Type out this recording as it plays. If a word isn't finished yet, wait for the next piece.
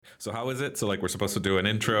So how is it? So like we're supposed to do an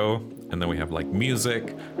intro, and then we have like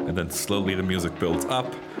music, and then slowly the music builds up,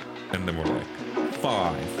 and then we're like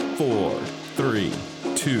 5, 4, 3,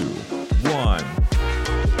 2, 1.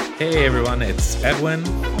 Hey everyone, it's Edwin.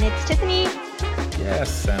 And it's Tiffany.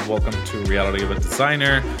 Yes, and welcome to Reality of a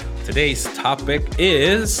Designer. Today's topic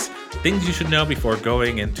is things you should know before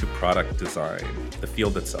going into product design, the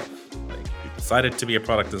field itself. Like you decided to be a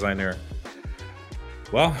product designer.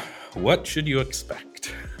 Well, what should you expect?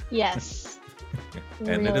 Yes. And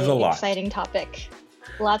really it is a lot. Exciting topic.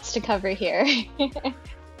 Lots to cover here.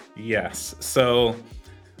 Yes. So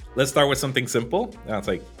let's start with something simple. That's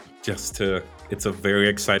like it's a very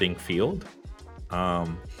exciting field.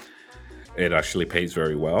 It actually pays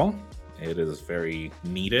very well. It is very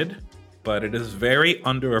needed, but it is very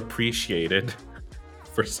underappreciated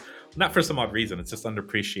not for some odd reason. It's just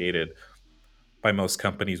underappreciated by most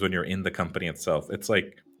companies when you're in the company itself. It's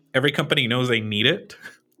like every company knows they need it,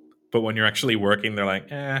 but when you're actually working, they're like,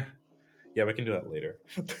 yeah, we can do that later.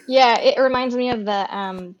 Yeah, it reminds me of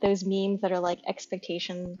the those memes that are like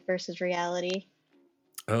expectation versus reality.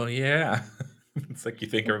 Oh, yeah. It's like you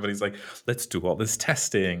think everybody's like, let's do all this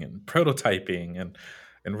testing and prototyping. And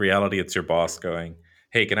in reality, it's your boss going,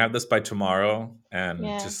 hey, can I have this by tomorrow? And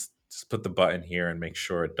Yeah. just put the button here and make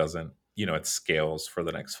sure it doesn't, it scales for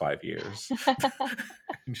the next 5 years.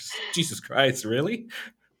 Just, Jesus Christ, really?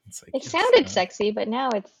 It's like, It sounded sexy, but now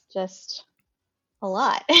it's just a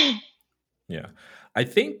lot. Yeah. I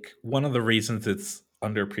think one of the reasons it's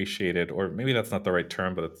underappreciated, or maybe that's not the right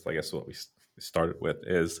term, but it's, I guess, what we started with,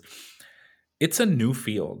 is it's a new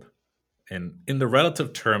field. And in the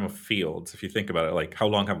relative term of fields, if you think about it, like how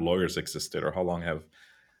long have lawyers existed or how long have,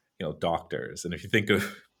 doctors? And if you think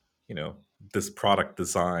of, this product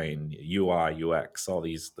design, UI, UX, all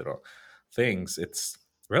these little things, it's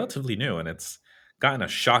relatively new and it's gotten a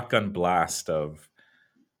shotgun blast of,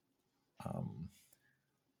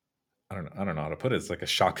 I don't know how to put it. It's like a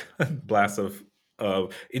shotgun blast of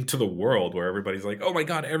into the world where everybody's like, oh my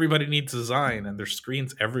God, everybody needs design and there's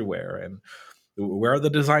screens everywhere. And where are the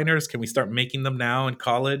designers? Can we start making them now in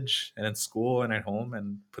college and in school and at home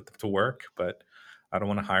and put them to work? But I don't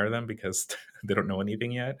want to hire them because they don't know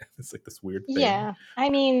anything yet. It's like this weird thing. Yeah. I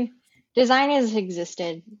mean, design has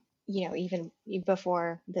existed, even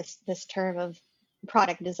before this term of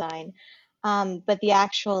product design. But the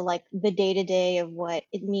actual like the day-to-day of what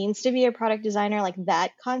it means to be a product designer, like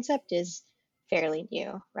that concept is fairly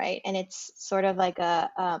new, right? And it's sort of like a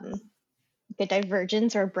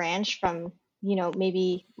divergence or a branch from,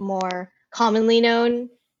 maybe more commonly known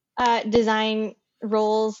design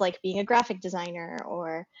roles like being a graphic designer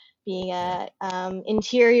or being a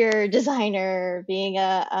interior designer, being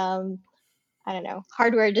a I don't know,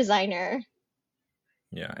 hardware designer.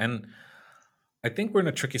 Yeah, and I think we're in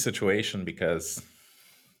a tricky situation because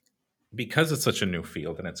it's such a new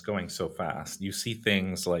field and it's going so fast. You see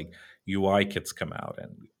things like UI kits come out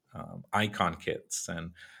and icon kits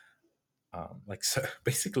and so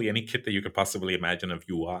basically any kit that you could possibly imagine of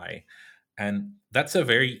UI. And that's a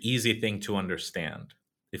very easy thing to understand.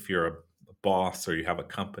 If you're a boss or you have a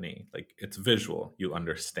company, like it's visual, you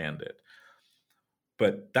understand it.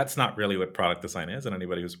 But that's not really what product design is. And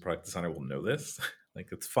anybody who's a product designer will know this. Like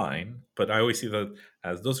it's fine. But I always see that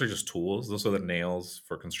as those are just tools. Those are the nails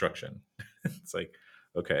for construction. It's like,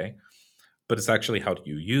 okay. But it's actually how do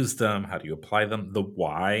you use them? How do you apply them? The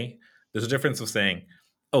why. There's a difference of saying,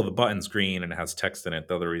 oh, the button's green and it has text in it.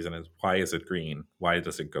 The other reason is why is it green? Why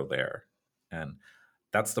does it go there? And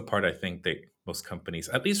that's the part I think that most companies,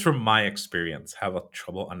 at least from my experience, have a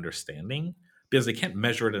trouble understanding because they can't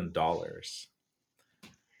measure it in dollars.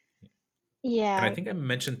 Yeah. And I think I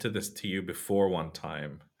mentioned this to you before one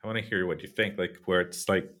time. I want to hear what you think. Like where it's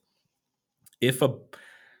like if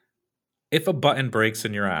a button breaks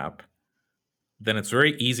in your app, then it's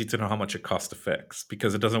very easy to know how much it costs to fix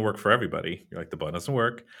because it doesn't work for everybody. You're like, the button doesn't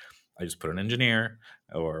work. I just put an engineer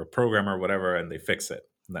or a programmer or whatever, and they fix it.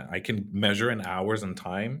 Now, I can measure in hours and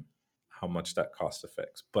time how much that costs to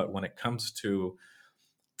fix. But when it comes to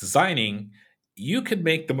designing, you could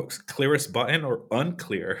make the most clearest button or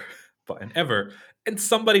unclear button ever, and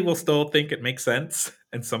somebody will still think it makes sense,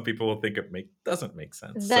 and some people will think it doesn't make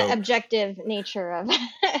sense. The objective nature of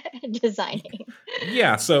designing.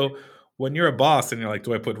 Yeah, so when you're a boss and you're like,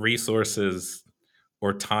 do I put resources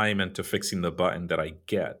or time into fixing the button that I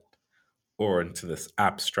get or into this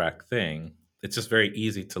abstract thing? It's just very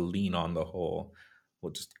easy to lean on the whole,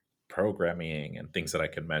 well, just programming and things that I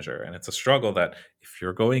can measure. And it's a struggle that if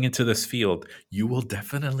you're going into this field, you will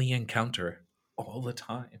definitely encounter all the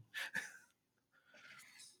time.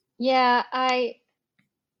 Yeah, I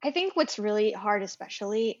I think what's really hard,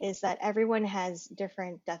 especially, is that everyone has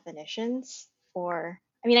different definitions for.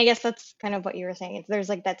 I mean, I guess that's kind of what you were saying. There's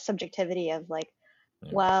like that subjectivity of like,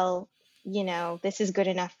 Yeah. well, this is good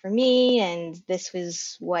enough for me, and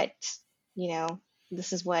you know,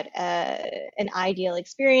 this is what an ideal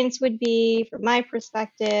experience would be from my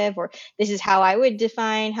perspective, or this is how I would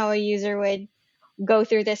define how a user would go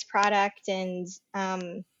through this product. And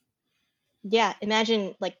yeah,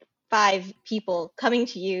 imagine like five people coming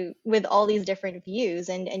to you with all these different views,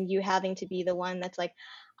 and you having to be the one that's like,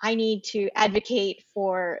 I need to advocate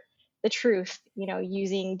for the truth,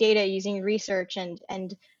 using data, using research, and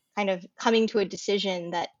kind of coming to a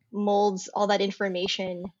decision that molds all that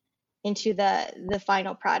information into the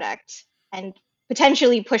final product, and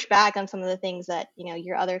potentially push back on some of the things that,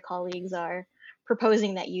 your other colleagues are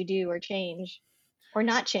proposing that you do or change or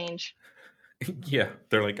not change. Yeah,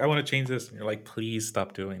 they're like, I want to change this. And you're like, please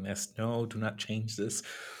stop doing this. No, do not change this.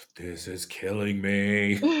 This is killing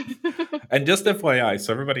me. And just FYI,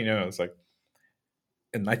 so everybody knows, like,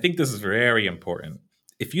 and I think this is very important.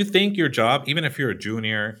 If you think your job, even if you're a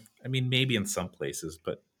junior, I mean, maybe in some places,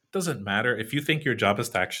 but it doesn't matter. If you think your job is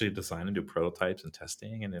to actually design and do prototypes and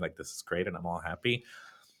testing, and you're like, this is great and I'm all happy,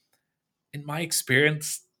 in my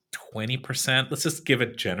experience, 20%, let's just give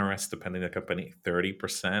it generous, depending on the company,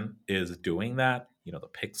 30% is doing that, the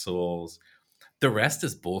pixels. The rest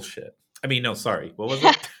is bullshit. I mean, no, sorry. What was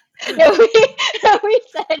it? No,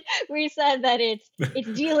 we said that it's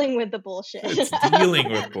dealing with the bullshit. It's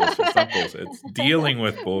dealing with bullshit. It's not bullshit. It's dealing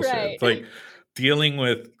with bullshit. Right. It's like dealing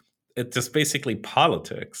with it's just basically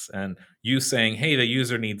politics and you saying, hey, the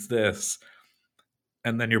user needs this.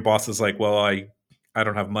 And then your boss is like, well, I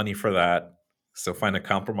don't have money for that. So find a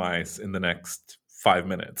compromise in the next 5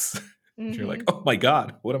 minutes. And you're like, Hmm. oh my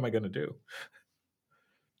God, what am I going to do?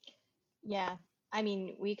 Yeah. I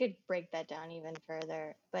mean, we could break that down even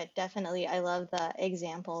further, but definitely I love the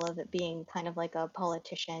example of it being kind of like a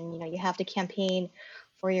politician. You have to campaign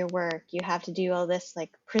for your work. You have to do all this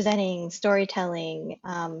like presenting, storytelling,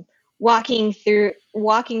 walking through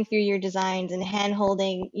your designs and hand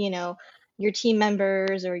holding, your team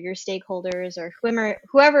members or your stakeholders or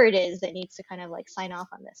whoever it is that needs to kind of like sign off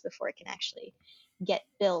on this before it can actually get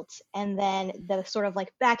built. And then the sort of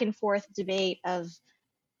like back and forth debate of,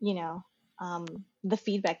 you know, the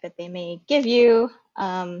feedback that they may give you,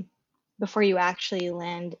 before you actually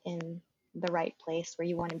land in the right place where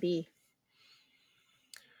you want to be.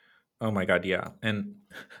 Oh my God, yeah. And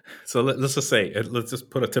so let's just say, let's just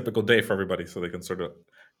put a typical day for everybody so they can sort of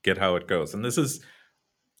get how it goes. And this is,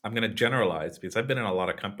 I'm going to generalize because I've been in a lot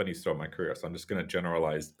of companies throughout my career. So I'm just going to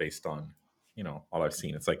generalize based on, all I've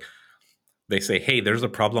seen. It's like they say, hey, there's a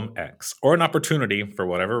problem X or an opportunity for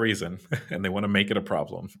whatever reason, and they want to make it a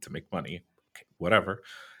problem to make money, okay, whatever.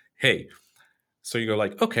 Hey, so you go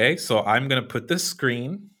like, okay, so I'm going to put this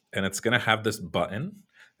screen and it's going to have this button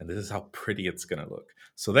and this is how pretty it's going to look.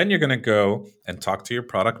 So then you're going to go and talk to your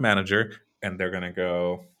product manager and they're going to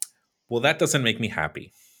go, well, that doesn't make me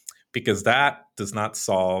happy because that does not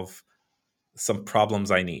solve some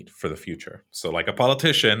problems I need for the future. So, like a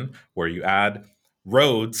politician, where you add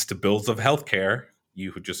roads to bills of healthcare,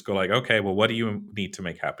 you would just go like, okay, well, what do you need to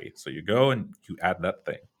make happy? So you go and you add that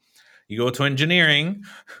thing. You go to engineering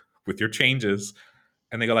with your changes,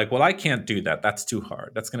 and they go like, well, I can't do that. That's too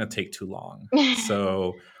hard. That's going to take too long.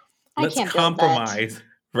 So I let's can't build that. compromise,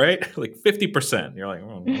 right? Like 50%. You're like,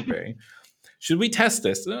 oh, okay. Should we test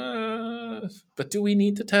this? But do we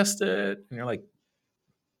need to test it? And you're like,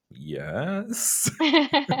 yes.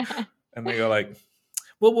 And they go like,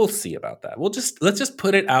 well, we'll see about that. Let's just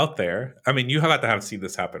put it out there. I mean, you have to have seen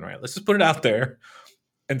this happen, right? Let's just put it out there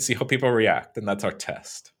and see how people react. And that's our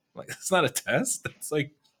test. Like, it's not a test. It's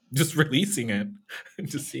like just releasing it and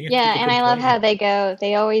just seeing if Yeah, people and I love how complain.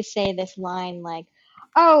 they always say this line like,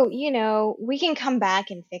 oh, we can come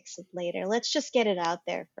back and fix it later. Let's just get it out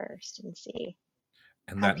there first and see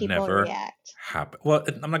And how that people never react. happens. Well,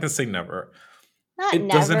 I'm not going to say never. Not It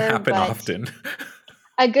doesn't never, happen but often.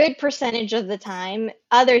 a good percentage of the time,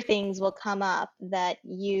 other things will come up that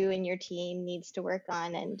you and your team needs to work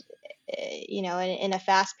on. And, in a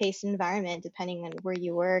fast-paced environment, depending on where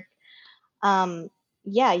you work, um,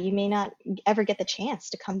 yeah, you may not ever get the chance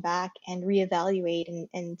to come back and reevaluate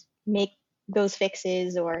and make those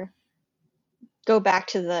fixes or go back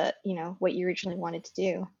to what you originally wanted to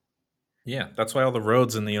do. Yeah, that's why all the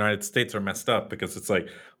roads in the United States are messed up because it's like,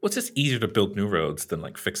 well, it's just easier to build new roads than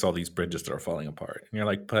like fix all these bridges that are falling apart. And you're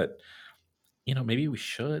like, but maybe we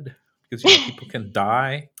should because people can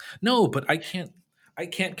die. No, but I can't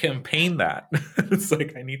campaign that. It's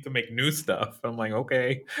like I need to make new stuff. I'm like,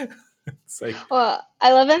 okay. It's like, Well,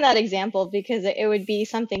 I love in that example because it would be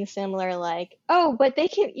something similar like, oh, but they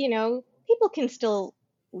can, people can still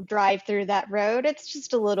drive through that road. It's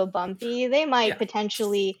just a little bumpy. They might yeah,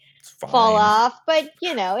 potentially it's fall fine. off, but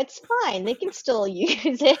it's fine. They can still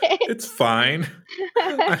use it. It's fine.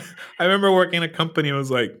 I, I remember working in a company and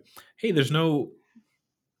was like, hey, there's no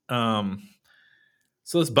um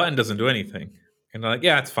so this button doesn't do anything. And they're like,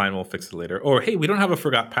 yeah, it's fine, we'll fix it later. Or hey, we don't have a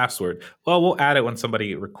forgot password. Well, we'll add it when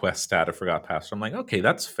somebody requests to add a forgot password. I'm like, okay,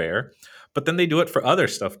 that's fair. But then they do it for other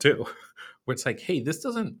stuff too, where it's like, hey, this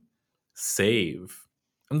doesn't save.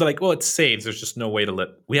 And they're like, well, it saves. There's just no way to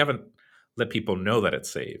we haven't let people know that it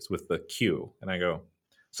saves with the queue. And I go,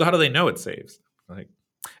 so how do they know it saves? I'm like,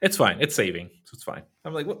 it's fine. It's saving. So it's fine.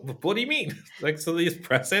 I'm like, what do you mean? Like, so they just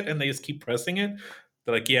press it and they just keep pressing it.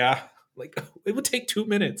 They're like, yeah, like it would take 2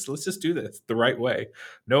 minutes. Let's just do this the right way.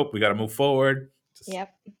 Nope. We got to move forward. Just,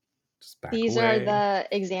 Yep. just back These are away. the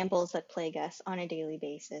examples that plague us on a daily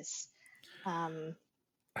basis. Um,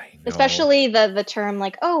 I know. Especially the term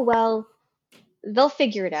like, oh, well, they'll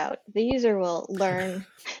figure it out. The user will learn.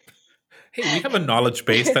 Hey, we have a knowledge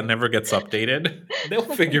base that never gets updated. They'll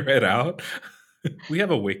figure it out. We have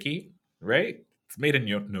a wiki, right? It's made in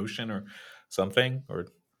Notion or something, or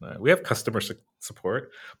we have customer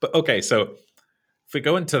support. But okay, so if we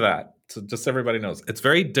go into that, so just so everybody knows, it's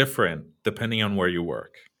very different depending on where you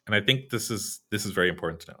work, and I think this is very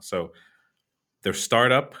important to know. So there's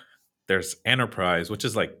startup, there's enterprise, which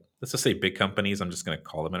is like, let's just say big companies. I'm just going to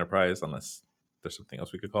call them enterprise unless there's something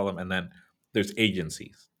else we could call them, and then there's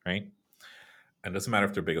agencies, right? And it doesn't matter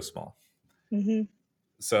if they're big or small. Hmm.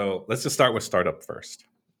 So let's just start with startup first.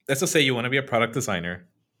 Let's just say you want to be a product designer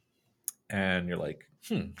and you're like,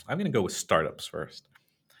 I'm going to go with startups first.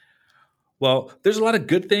 Well, there's a lot of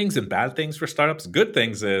good things and bad things for startups. Good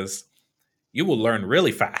things is you will learn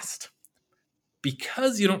really fast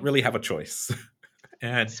because you don't really have a choice.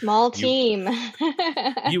 And Small you team.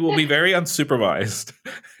 you will be very unsupervised.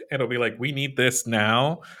 And it'll be like, we need this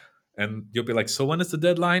now. And you'll be like, so when is the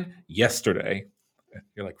deadline? Yesterday.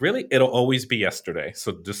 You're like, really? It'll always be yesterday.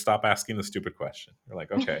 So just stop asking the stupid question. You're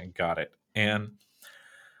like, okay, got it. And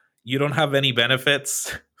you don't have any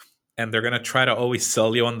benefits. And they're going to try to always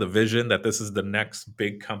sell you on the vision that this is the next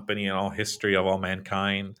big company in all history of all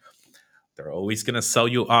mankind. They're always going to sell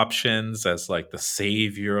you options as like the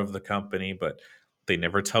savior of the company, but they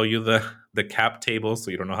never tell you the cap table,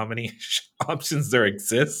 so you don't know how many options there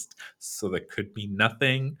exist. So that could be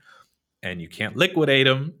nothing, and you can't liquidate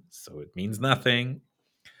them, so it means nothing.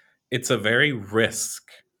 It's a very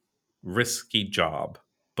risky job,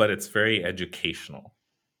 but it's very educational.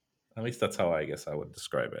 At least that's how I guess I would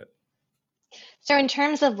describe it. So in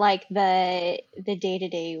terms of like the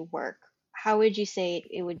day-to-day work, how would you say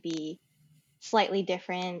it would be slightly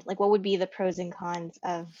different? Like what would be the pros and cons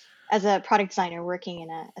of as a product designer working in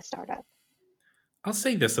a startup? I'll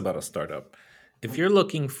say this about a startup. If you're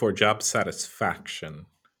looking for job satisfaction,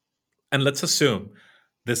 and let's assume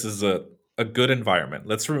this is a good environment.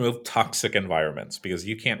 Let's remove toxic environments because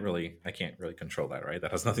I can't really control that, right?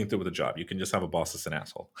 That has nothing to do with the job. You can just have a boss that's an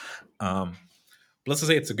asshole. Um, but let's just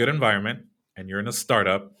say it's a good environment and you're in a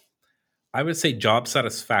startup. I would say job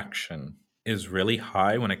satisfaction is really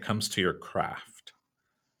high when it comes to your craft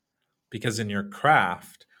because in your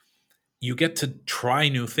craft, you get to try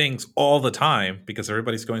new things all the time because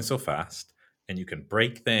everybody's going so fast and you can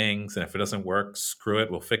break things. And if it doesn't work, screw it,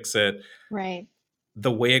 we'll fix it. Right.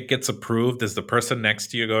 The way it gets approved is the person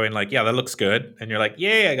next to you going like, yeah, that looks good. And you're like,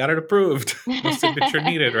 yay, I got it approved. No signature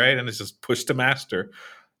needed, right? And it's just push to master.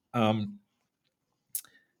 Um,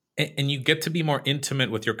 and you get to be more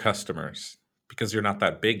intimate with your customers because you're not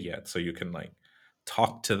that big yet. So you can like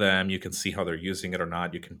talk to them. You can see how they're using it or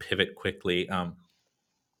not. You can pivot quickly.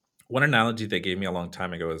 One analogy they gave me a long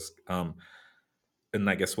time ago is, and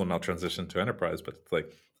I guess we'll now transition to enterprise, but it's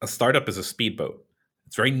like a startup is a speedboat.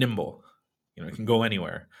 It's very nimble. It can go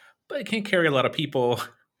anywhere, but it can't carry a lot of people.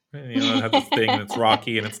 It has this thing and it's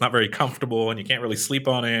rocky and it's not very comfortable and you can't really sleep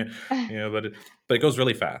on it. But it goes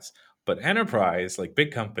really fast. But enterprise, like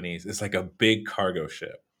big companies, is like a big cargo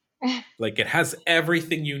ship. Like it has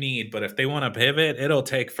everything you need, but if they want to pivot, it'll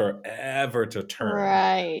take forever to turn.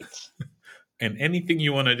 Right. And anything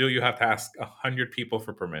you want to do, you have to ask 100 people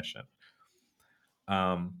for permission.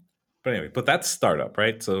 Um, but anyway, but that's startup,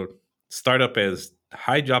 right? So startup is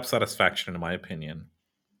high job satisfaction, in my opinion.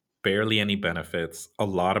 Barely any benefits, a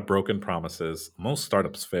lot of broken promises. Most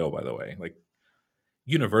startups fail, by the way. Like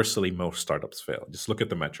universally, most startups fail. Just look at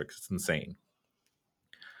the metrics; it's insane.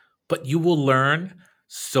 But you will learn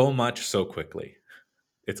so much so quickly.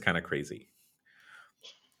 It's kind of crazy.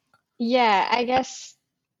 Yeah, I guess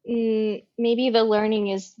Maybe the learning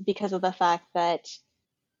is because of the fact that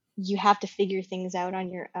you have to figure things out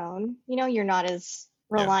on your own. You're not as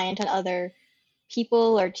Yeah. reliant on other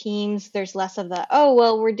people or teams. There's less of the, oh,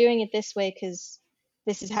 well, we're doing it this way because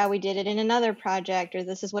this is how we did it in another project, or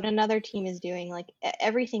this is what another team is doing. Like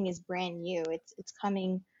everything is brand new. It's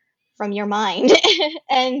coming from your mind.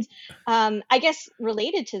 And I guess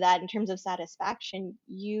related to that, in terms of satisfaction,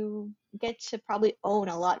 you get to probably own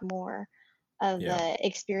a lot more of Yeah. the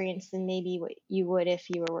experience than maybe what you would if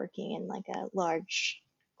you were working in like a large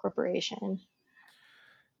corporation.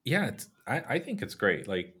 Yeah, I think it's great.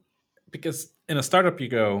 Like, because in a startup you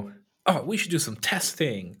go, oh, we should do some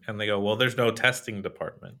testing. And they go, well, there's no testing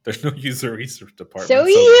department. There's no user research So department. So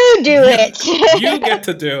you do you get it.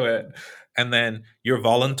 to do it. And then you're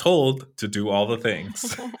voluntold to do all the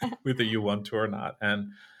things, whether you want to or not.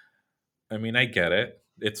 And I mean, I get it.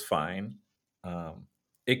 It's fine.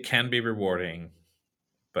 It can be rewarding,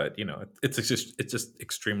 but it's just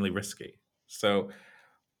extremely risky. So,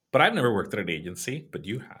 but I've never worked at an agency, but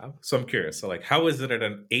you have. So I'm curious. So like, how is it at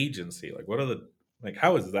an agency? Like, what are the like?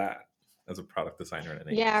 How is that as a product designer at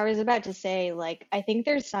an Yeah, I agency? was about to say, like, I think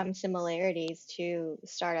there's some similarities to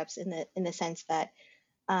startups in the sense that,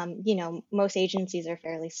 most agencies are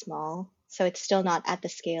fairly small, so it's still not at the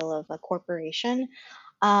scale of a corporation.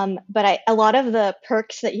 But a lot of the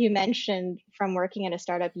perks that you mentioned from working at a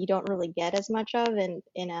startup, you don't really get as much of in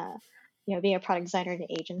being a product designer in an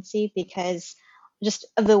agency, because just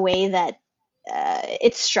of the way that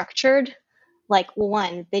it's structured. Like, well,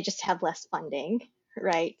 one, they just have less funding,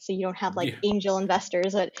 right? So you don't have like Yeah, angel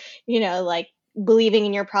investors that, like believing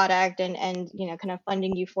in your product and kind of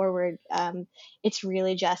funding you forward. It's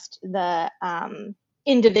really just the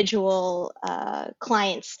individual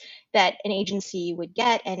clients that an agency would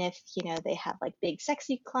get. And if, they have like big,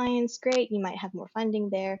 sexy clients, great, you might have more funding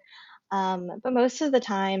there. But most of the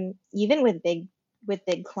time, even with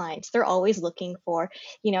big clients, they're always looking for,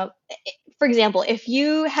 you know, for example, if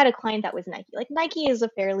you had a client that was Nike, like Nike is a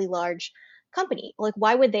fairly large company. Like,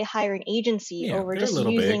 why would they hire an agency yeah, over they're a just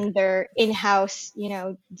little big. using their in-house,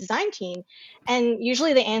 design team? And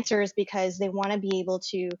usually the answer is because they want to be able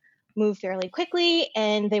to move fairly quickly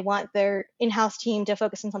and they want their in-house team to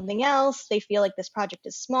focus on something else. They feel like this project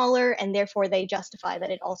is smaller and therefore they justify that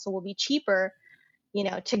it also will be cheaper,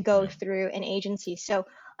 to go Yeah, through an agency. So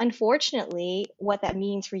unfortunately, what that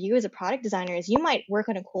means for you as a product designer is you might work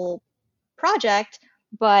on a cool project,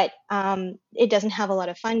 but it doesn't have a lot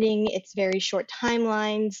of funding. It's very short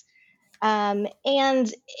timelines, and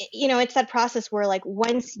it's that process where like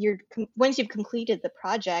once you've completed the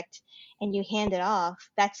project and you hand it off,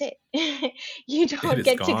 that's it. You it don't is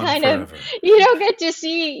get to gone kind of forever. you don't get to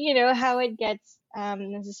see how it gets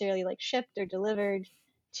necessarily like shipped or delivered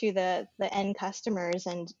to the end customers,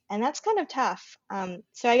 and that's kind of tough.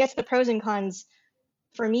 So I guess the pros and cons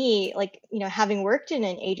for me, like, having worked in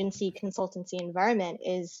an agency consultancy environment,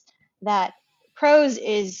 is that pros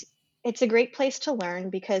is it's a great place to learn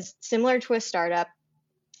because similar to a startup,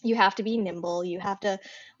 you have to be nimble, you have to,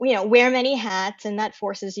 wear many hats, and that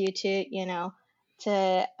forces you to,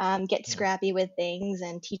 get Yeah. scrappy with things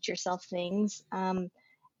and teach yourself things.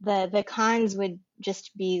 The cons would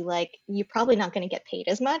just be like you're probably not going to get paid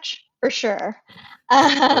as much for sure.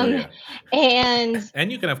 Oh Um, yeah. and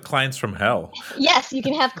And you can have clients from hell. yes, you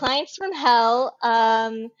can have clients from hell.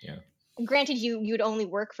 Yeah. Granted, you'd only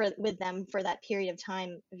work with them for that period of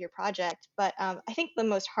time of your project, but I think the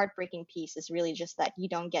most heartbreaking piece is really just that you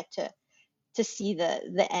don't get to see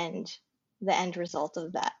the end result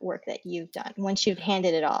of that work that you've done once you've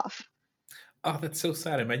handed it off. Oh, that's so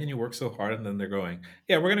sad. Imagine you work so hard and then they're going,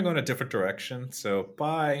 yeah, we're gonna go in a different direction. So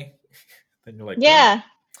bye. Then you're like, well,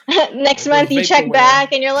 Yeah. Next there goes month you check back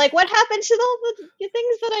vaporware. and you're like, what happened to all the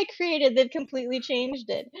things that I created? They've completely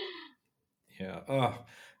changed it. Yeah. Oh,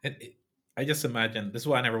 I just imagine this is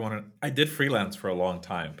why I never wanted. I did freelance for a long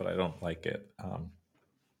time, but I don't like it.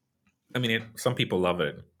 I mean, some people love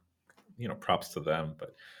it. Props to them.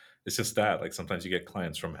 But it's just that, like, sometimes you get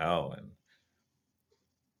clients from hell, and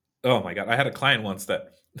oh my god, I had a client once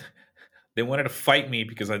that they wanted to fight me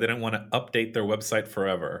because I didn't want to update their website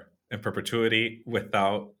forever in perpetuity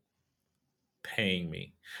without paying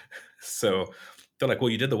me. So they're like,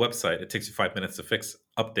 "Well, you did the website. It takes you 5 minutes to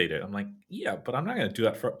update it." I'm like, "Yeah, but I'm not going to do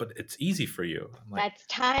that for. But it's easy for you." I'm like, That's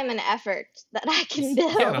time and effort that I can "Yeah,"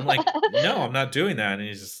 and bill. I'm like, "No, I'm not doing that." And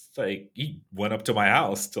he's just like, he went up to my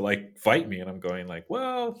house to like fight me, and I'm going like,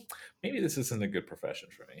 "Well, maybe this isn't a good profession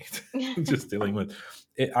for me." Just dealing with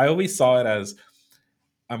it. I always saw it as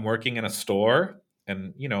I'm working in a store,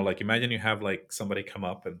 and like imagine you have like somebody come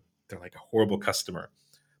up and they're like a horrible customer,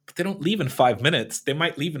 but they don't leave in 5 minutes. They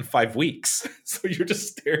might leave in 5 weeks. So you're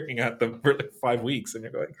just staring at them for like 5 weeks and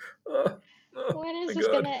you're going, oh, oh When my is this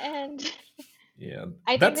going to God. end? Yeah.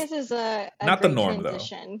 I think That's this is a not the great norm though.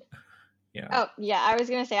 transition. Yeah. Oh, yeah, I was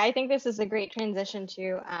going to say, I think this is a great transition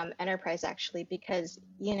to enterprise actually, because,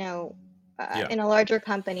 Yeah. in a larger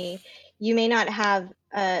company, you may not have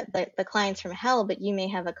the clients from hell, but you may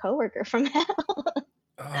have a coworker from hell.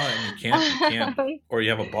 Oh, and you can't, or you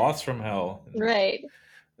have a boss from hell. And Right.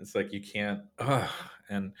 it's like you can't.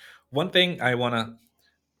 And one thing I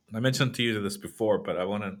mentioned to you this before, but I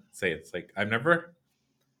want to say it's like I've never,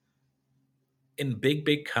 in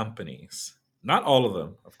big companies, not all of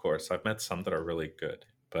them, of course, I've met some that are really good,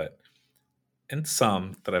 but in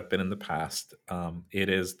some that I've been in the past, it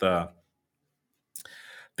is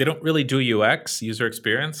they don't really do UX, user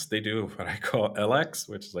experience. They do what I call LX,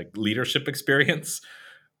 which is like leadership experience,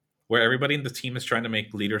 where everybody in the team is trying to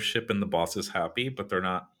make leadership and the bosses happy, but they're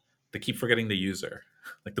not. They keep forgetting the user.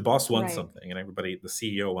 Like the boss wants Right. something, and the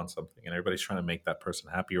CEO wants something, and everybody's trying to make that person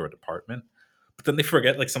happy or a department. But then they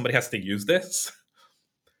forget like somebody has to use this,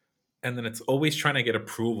 and then it's always trying to get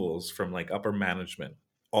approvals from like upper management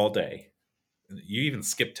all day. You even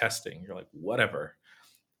skip testing. You're like whatever,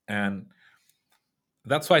 and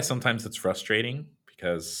that's why sometimes it's frustrating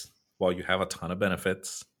because while you have a ton of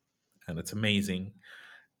benefits and it's amazing,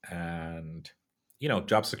 and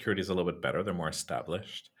job security is a little bit better, they're more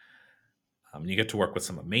established. You get to work with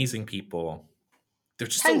some amazing people.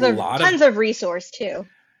 There's just a lot of, Tons of resource too.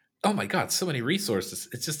 oh my God, so many resources.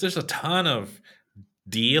 It's just there's a ton of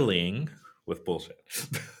dealing with bullshit.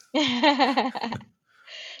 Yeah,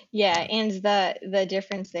 Yeah. and the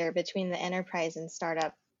difference there between the enterprise and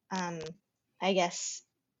startup, um, I guess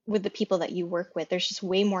with the people that you work with, there's just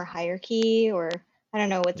way more hierarchy, or I don't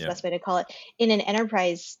know what's the Yeah. best way to call it, in an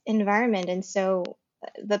enterprise environment. And so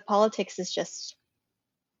the politics is just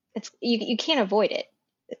you can't avoid it.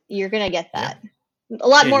 You're gonna get Yeah. that. A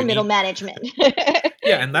lot Yeah. more You middle need, management.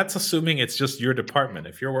 yeah. And that's assuming it's just your department.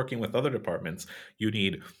 If you're working with other departments, you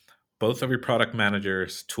need both of your product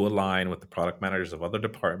managers to align with the product managers of other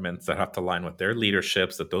departments that have to align with their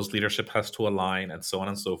leaderships, that those leadership has to align, and so on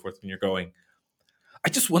and so forth. And you're going, I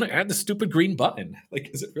just want to add the stupid green button. Like,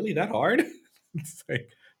 is it really that hard? It's like,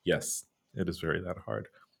 yes, it is very that hard.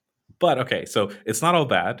 But okay, so it's not all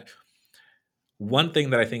bad. One thing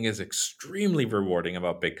that I think is extremely rewarding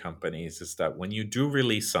about big companies is that when you do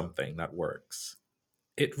release something that works,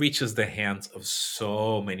 it reaches the hands of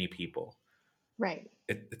so many people. Right.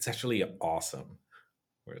 It's actually awesome,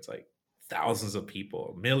 where it's like thousands of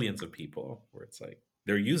people, millions of people, where it's like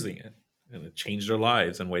they're using it and it changed their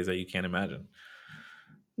lives in ways that you can't imagine.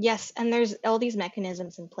 Yes, and there's all these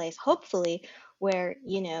mechanisms in place, hopefully, where,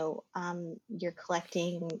 you're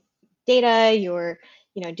collecting data, you're,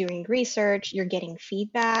 doing research, you're getting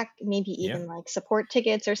feedback, maybe Yeah. even like support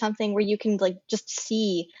tickets or something where you can like just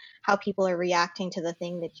see how people are reacting to the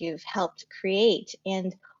thing that you've helped create.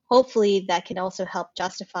 And hopefully that can also help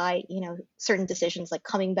justify, certain decisions like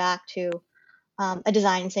coming back to a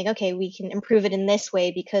design and saying, okay, we can improve it in this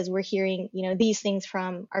way because we're hearing, these things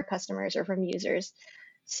from our customers or from users.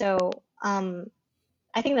 So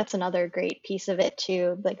I think that's another great piece of it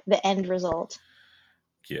too, like the end result.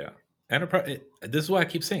 Yeah. Enterprise. This is why I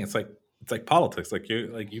keep saying it's like politics. Like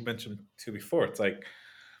you mentioned too before. It's like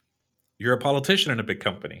you're a politician in a big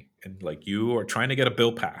company, and like you are trying to get a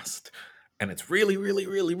bill passed, and it's really, really,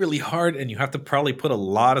 really, really hard, and you have to probably put a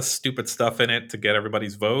lot of stupid stuff in it to get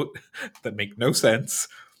everybody's vote that make no sense.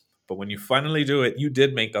 But when you finally do it, you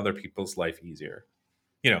did make other people's life easier.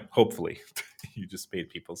 Hopefully, you just made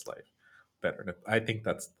people's life better. And I think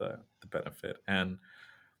that's the benefit. And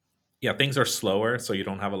yeah, things are slower, so you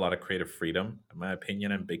don't have a lot of creative freedom, in my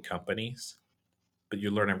opinion, in big companies. But you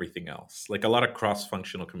learn everything else. Like a lot of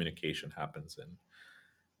cross-functional communication happens in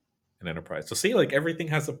an enterprise. So see, like everything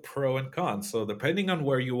has a pro and con. So depending on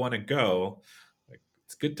where you want to go, like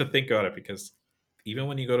it's good to think about it because even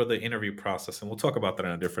when you go to the interview process, and we'll talk about that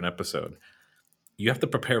in a different episode, you have to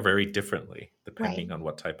prepare very differently Right. depending on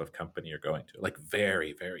what type of company you're going to. Like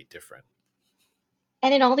very, very different.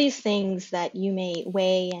 And in all these things that you may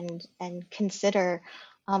weigh and consider,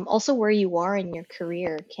 also where you are in your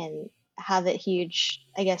career can have a huge,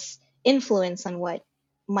 I guess, influence on what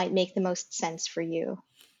might make the most sense for you,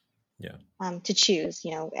 Yeah. to choose,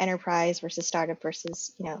 enterprise versus startup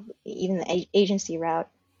versus, even the agency route.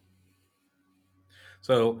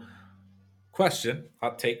 So, question,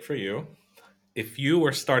 hot take for you. If you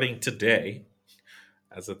were starting today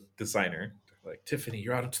as a designer, like Tiffany,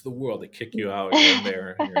 you're out into the world. They kick you out. You're in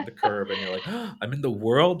there. You're in the curb, and you're like, oh, I'm in the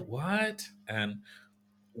world. What? And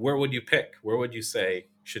where would you pick? Where would you say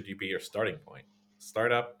should you be your starting point?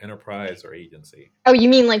 Startup, enterprise, or agency? Oh, you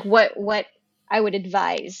mean like what I would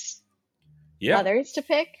advise Yeah. others to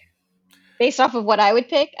pick based off of what I would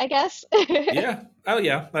pick, I guess. Yeah. Oh,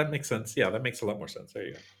 yeah. That makes sense. Yeah, that makes a lot more sense. There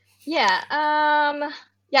you go. Yeah,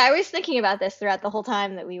 yeah, I was thinking about this throughout the whole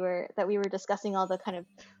time that we were discussing all the kind of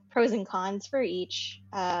pros and cons for each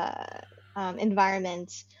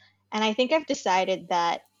environment, and I think I've decided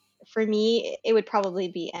that for me it would probably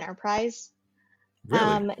be enterprise,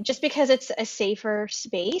 Really? just because it's a safer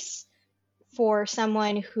space for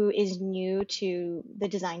someone who is new to the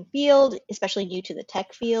design field, especially new to the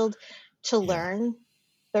tech field, to Yeah. learn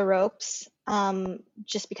the ropes.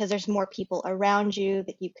 Just because there's more people around you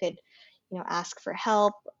that you could, ask for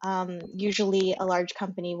help. Usually, a large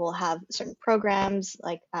company will have certain programs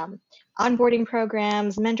like onboarding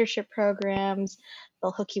programs, mentorship programs.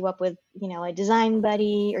 They'll hook you up with, a design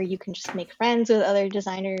buddy, or you can just make friends with other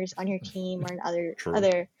designers on your team or in True.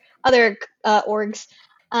 other orgs.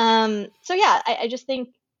 So yeah, I just think,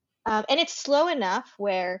 and it's slow enough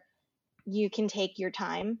where you can take your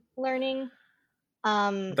time learning.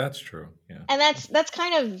 Um, That's true. Yeah. and that's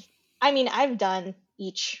kind of, I mean, I've done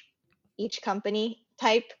each company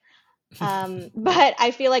type, but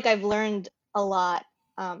I feel like I've learned a lot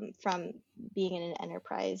from being in an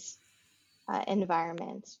enterprise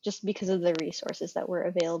environment just because of the resources that were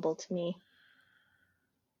available to me.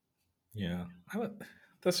 Yeah.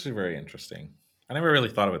 That's very interesting. I never really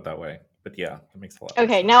thought of it that way, but yeah, that makes a lot more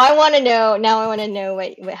Okay, now sense. I want to know. Now I want to know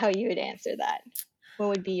how you would answer that. What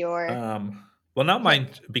would be your Um, well, now pick? mine,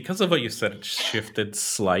 because of what you said, it shifted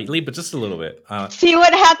slightly, but just a little bit. See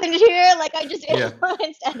what happened here? Like I just Yeah,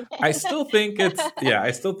 influenced I Edmund. still think it's yeah,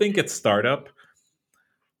 I still think it's startup,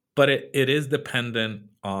 but it is dependent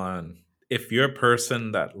on if you're a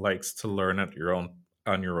person that likes to learn at your own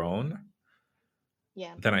on your own,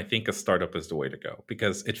 Yeah, then I think a startup is the way to go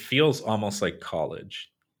because it feels almost like college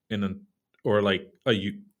in an or like or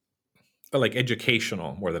like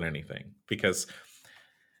educational more than anything because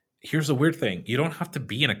here's the weird thing. You don't have to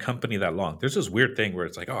be in a company that long. There's this weird thing where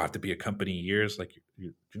it's like, oh, I have to be a company years. Like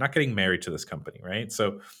you're not getting married to this company, right?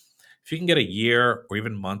 So if you can get a year or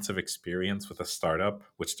even months of experience with a startup,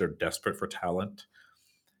 which they're desperate for talent,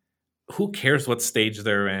 who cares what stage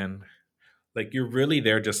they're in? Like you're really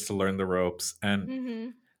there just to learn the ropes. And hmm,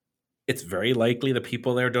 it's very likely the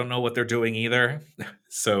people there don't know what they're doing either.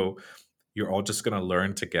 So you're all just going to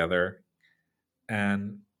learn together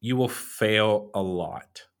and you will fail a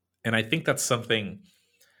lot. And I think that's something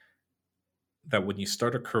that when you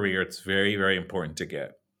start a career, it's very, very important to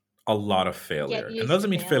get a lot of get failure. And used to doesn't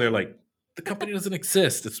mean failure failing. like the company doesn't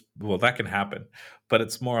exist. It's well, that can happen, but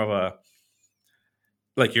it's more of a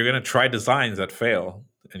like you're gonna try designs that fail,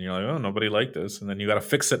 and you're like, oh, nobody liked this, and then you got to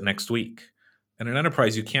fix it next week. In an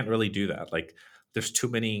enterprise, you can't really do that. Like, there's too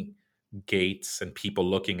many gates and people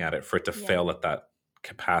looking at it for it to Yeah, fail at that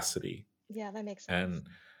capacity. yeah, that makes sense. And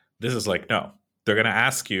this is like, no, they're gonna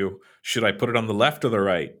ask you, should I put it on the left or the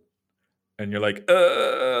right? And you're like,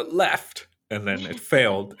 left. And then it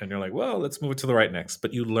failed. And you're like, well, let's move it to the right next.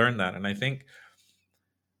 But you learn that. And I think,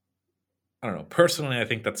 I don't know, personally, I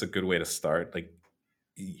think that's a good way to start. Like,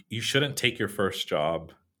 you shouldn't take your first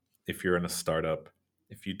job if you're in a startup,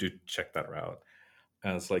 if you do check that route,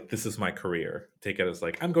 as like, this is my career. Take it as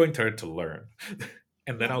like, I'm going to learn.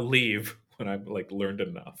 And then Yeah, I'll leave when I've like learned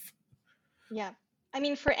enough. yeah. I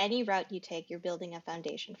mean, for any route you take, you're building a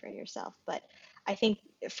foundation for yourself. But I think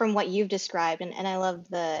from what you've described, and I love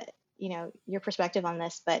your perspective on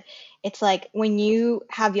this, but it's like when you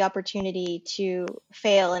have the opportunity to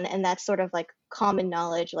fail, and that's sort of like common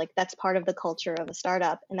knowledge, like that's part of the culture of a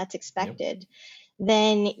startup, and that's Yep. expected,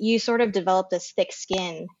 then you sort of develop this thick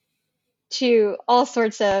skin to all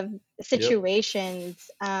sorts of Yep. situations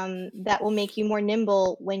that will make you more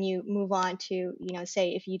nimble when you move on to,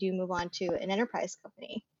 say if you do move on to an enterprise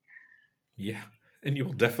company. Yeah, and you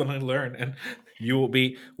will definitely learn, and you will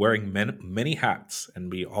be wearing many hats and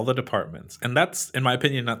be all the departments. And that's, in my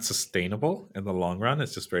opinion, not sustainable in the long run.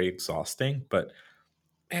 It's just very exhausting. But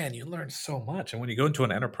man, you learn so much. And when you go into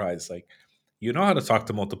an enterprise, like you know how to talk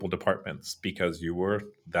to multiple departments because you were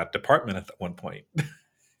that department at one point,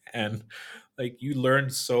 and like you learn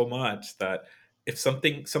so much that if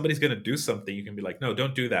somebody's going to do something, you can be like, no,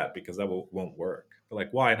 don't do that because that won't work. They're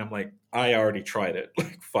like, why? And I'm like, I already tried it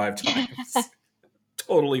like 5 times,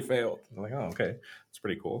 totally failed. I'm like, oh, okay, that's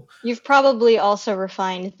pretty cool. You've probably also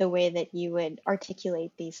refined the way that you would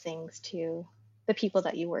articulate these things to the people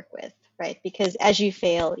that you work with, right? Because as you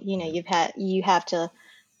fail, Yeah, you have to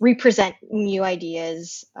represent new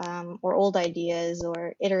ideas, or old ideas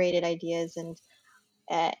or iterated ideas, and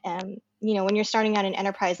When you're starting out an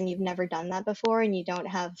enterprise and you've never done that before and you don't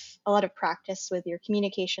have a lot of practice with your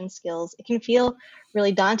communication skills, it can feel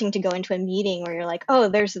really daunting to go into a meeting where you're like, oh,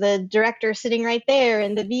 there's the director sitting right there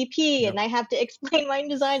and the VP, Yep. and I have to explain my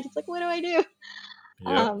designs. It's like, what do I do? Yep.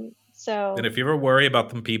 And So if you ever worry about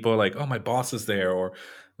them people like, oh, my boss is there, or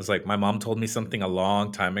it's like my mom told me something a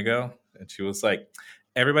long time ago, and she was like,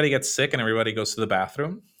 everybody gets sick and everybody goes to the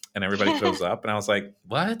bathroom and everybody throws up. And I was like,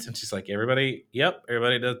 what? And she's like, everybody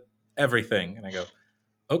does everything. And I go,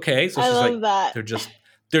 okay. So I she's love like, that.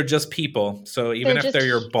 they're just people. So even They're if they're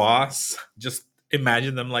your just, boss, just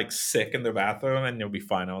imagine them like sick in their bathroom and you'll be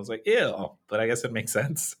fine. I was like, ew, but I guess it makes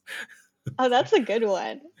sense. oh, that's a good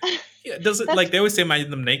one. Yeah, it doesn't, That's like they always say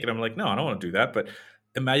imagine them naked. I'm like, no, I don't want to do that, but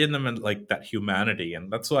imagine them in like that humanity.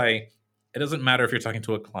 And that's why it doesn't matter if you're talking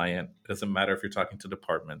to a client, it doesn't matter if you're talking to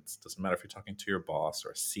departments, it doesn't matter if you're talking to your boss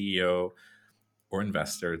or a CEO or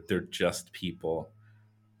investor. They're just people.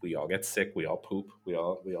 We all get sick, we all poop, we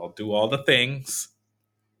all do all the things.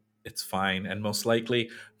 It's fine, and most likely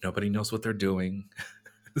nobody knows what they're doing.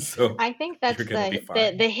 So I think you're that's gonna be the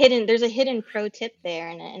fine. hidden. There's a hidden pro tip there,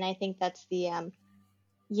 and I think that's the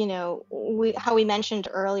how we mentioned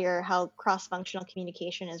earlier how cross-functional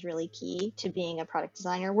communication is really key to being a product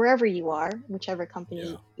designer wherever you are, whichever Yeah.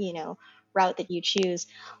 company route that you choose.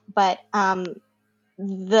 But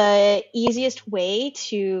the easiest way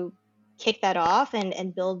to kick that off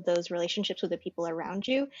and build those relationships with the people around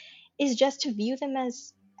you is just to view them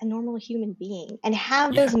as a normal human being and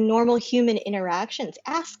have those Yeah. normal human interactions,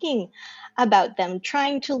 asking about them,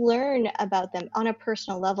 trying to learn about them on a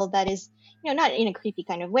personal level that is, not in a creepy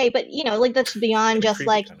kind of way, but, like that's beyond In a just creepy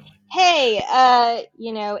like, kind of way.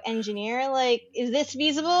 hey, engineer, like, is this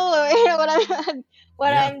feasible? Or, what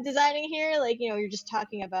Yeah. I'm designing here, like, you're just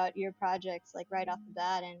talking about your projects like right off the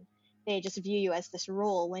bat, and they just view you as this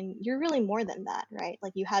role when you're really more than that, right?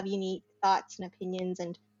 Like you have unique thoughts and opinions,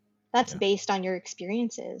 and that's Yeah. based on your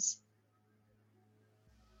experiences.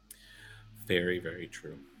 Very, very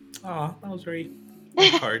true. Oh, that was very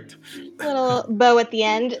in heart. Little bow at the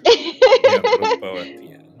end. Yeah, little bow at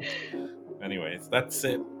the end. Anyways, that's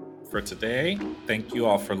it for today. Thank you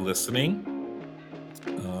all for listening.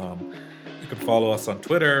 You can follow us on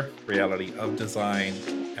Twitter, Reality of Design,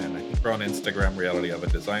 and I think we're on Instagram, Reality of a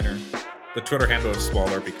Designer. The Twitter handle is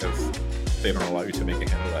smaller because they don't allow you to make a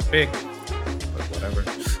handle that big, but whatever.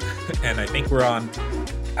 And I think we're on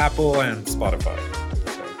Apple and Spotify.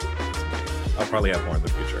 So I'll probably have more in the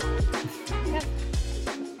future.